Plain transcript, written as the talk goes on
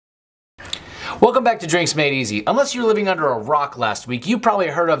Welcome back to Drinks Made Easy. Unless you're living under a rock last week, you probably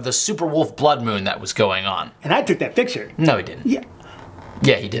heard of the Super Wolf blood moon that was going on. And I took that picture. No, he didn't. Yeah.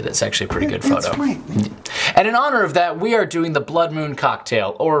 Yeah, he did. It's actually a pretty good photo. That's right. And in honor of that, we are doing the Blood Moon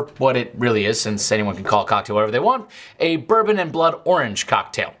cocktail, or what it really is, since anyone can call a cocktail whatever they want, a bourbon and blood orange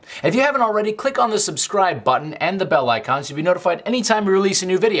cocktail. If you haven't already, click on the subscribe button and the bell icon so you'll be notified anytime we release a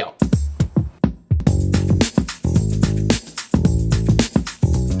new video.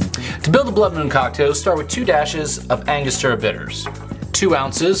 To build a Blood Moon cocktail, start with 2 dashes of Angostura bitters, 2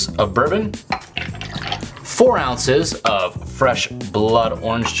 ounces of bourbon, 4 ounces of fresh blood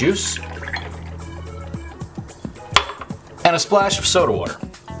orange juice, and a splash of soda water.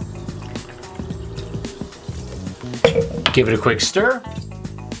 Give it a quick stir.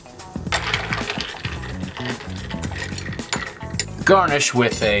 Garnish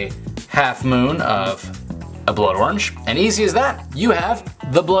with a half moon of a blood orange, and easy as that, you have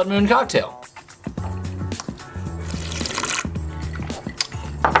the Blood Moon cocktail.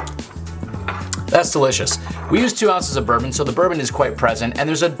 That's delicious. We use 2 ounces of bourbon, so the bourbon is quite present, and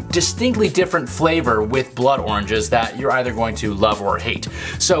there's a distinctly different flavor with blood oranges that you're either going to love or hate.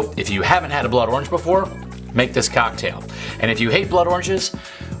 So if you haven't had a blood orange before, make this cocktail. And if you hate blood oranges,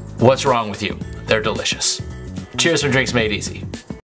 what's wrong with you? They're delicious. Cheers from Drinks Made Easy.